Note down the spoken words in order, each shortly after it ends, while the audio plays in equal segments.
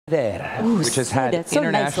which has had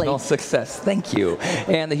international success. Thank you.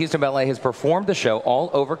 And the Houston Ballet has performed the show all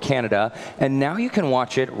over Canada, and now you can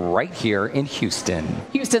watch it right here in Houston.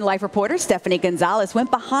 Houston Life reporter Stephanie Gonzalez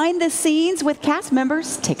went behind the scenes with cast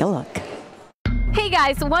members. Take a look. Hey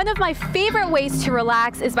guys, one of my favorite ways to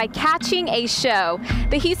relax is by catching a show.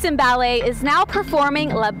 The Houston Ballet is now performing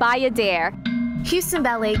La Baya. Houston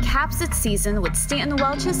Ballet caps its season with Stanton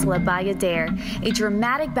Welch's La Baya, a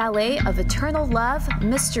dramatic ballet of eternal love,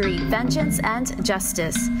 mystery, vengeance, and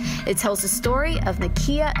justice. It tells the story of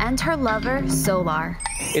Nakia and her lover, Solar.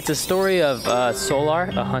 It's a story of Solar,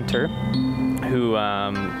 a hunter, who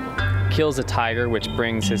kills a tiger, which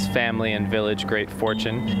brings his family and village great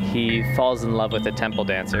fortune. He falls in love with a temple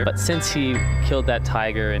dancer, but since he killed that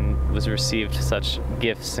tiger and was received such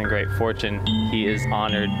gifts and great fortune, he is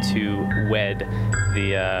honored to wed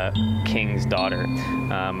the king's daughter.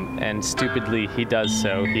 And stupidly, he does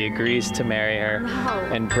so. He agrees to marry her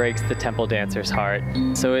and breaks the temple dancer's heart.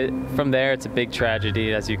 So from there, it's a big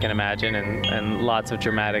tragedy, as you can imagine, and lots of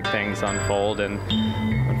dramatic things unfold. And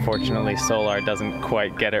unfortunately, Solar doesn't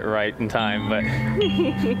quite get it right in time, but...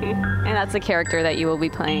 And that's the character that you will be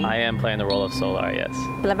playing? I am playing the role of Solar, yes.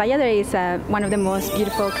 La Baya is one of the most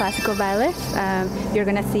beautiful classical ballets. You're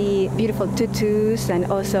going to see beautiful tutus and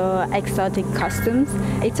also exotic costumes.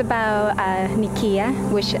 It's about Nakia,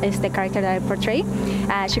 which is the character that I portray.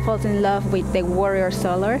 She falls in love with the warrior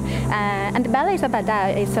Solar. And the ballet is about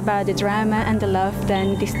that. It's about the drama and the love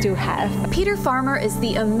that these two have. Peter Farmer is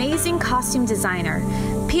the amazing costume designer.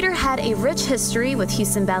 Peter had a rich history with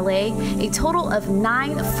Houston Ballet, a total of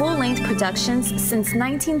 9 full-length productions since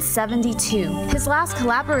 1972. His last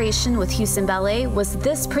collaboration with Houston Ballet was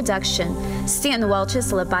this production, Stanton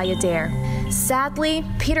Welch's La Baya. Sadly,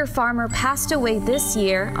 Peter Farmer passed away this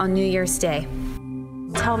year on New Year's Day.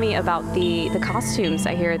 Tell me about the costumes.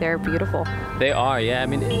 I hear they're beautiful. They are, yeah. I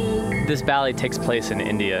mean, this ballet takes place in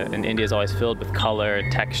India, and India is always filled with color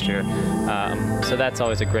and texture. So that's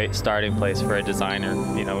always a great starting place for a designer,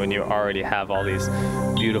 you know, when you already have all these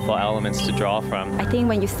beautiful elements to draw from. I think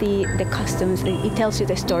when you see the costumes, it tells you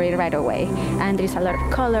the story right away. And there's a lot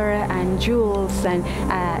of color and jewels, and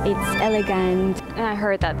it's elegant. And I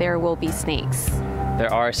heard that there will be snakes.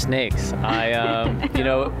 There are snakes. You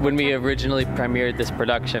know, when we originally premiered this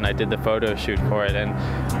production, I did the photo shoot for it, and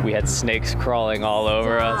we had snakes crawling all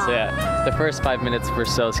over us. Yeah, the first 5 minutes were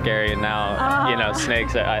so scary, and now, you know,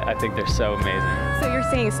 snakes, I think they're so amazing. So you're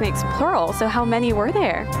saying snakes plural, so how many were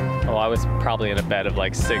there? Oh, I was probably in a bed of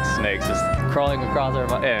like 6 snakes just crawling across our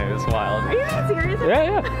body. Yeah, it was wild. Are you serious?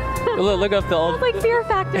 Yeah. Look up the old... It's like Fear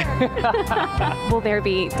Factor. Will there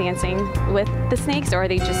be dancing with the snakes, or are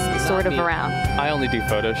they just sort of around? I only do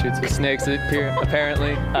photo shoots with snakes,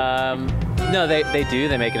 apparently. No, they do.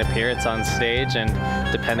 They make an appearance on stage, and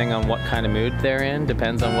depending on what kind of mood they're in,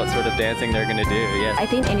 depends on what sort of dancing they're going to do, yes. I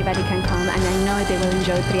think anybody can come, and I know they will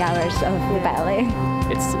enjoy 3 hours of the ballet.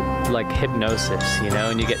 It's like hypnosis, you know,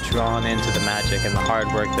 and you get drawn into the magic, and the hard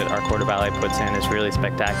work that our quarter ballet puts in is really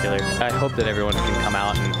spectacular. I hope that everyone can come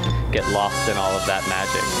out and get lost in all of that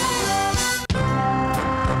magic.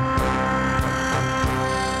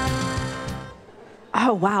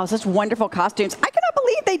 Oh, wow, such wonderful costumes. I cannot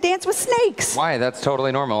believe they dance with snakes. Why? That's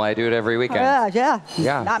totally normal. I do it every weekend. Yeah.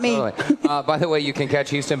 Not me. Totally. By the way, you can catch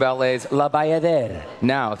Houston Ballet's La Baya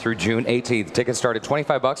now through June 18th. Tickets start at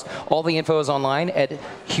 $25. All the info is online at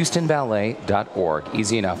houstonballet.org.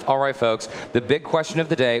 Easy enough. All right, folks, the big question of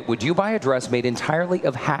the day, would you buy a dress made entirely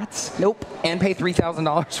of hats? Nope. And pay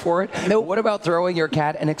 $3,000 for it? Nope. What about throwing your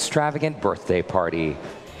cat an extravagant birthday party?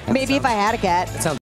 Maybe if I had a cat.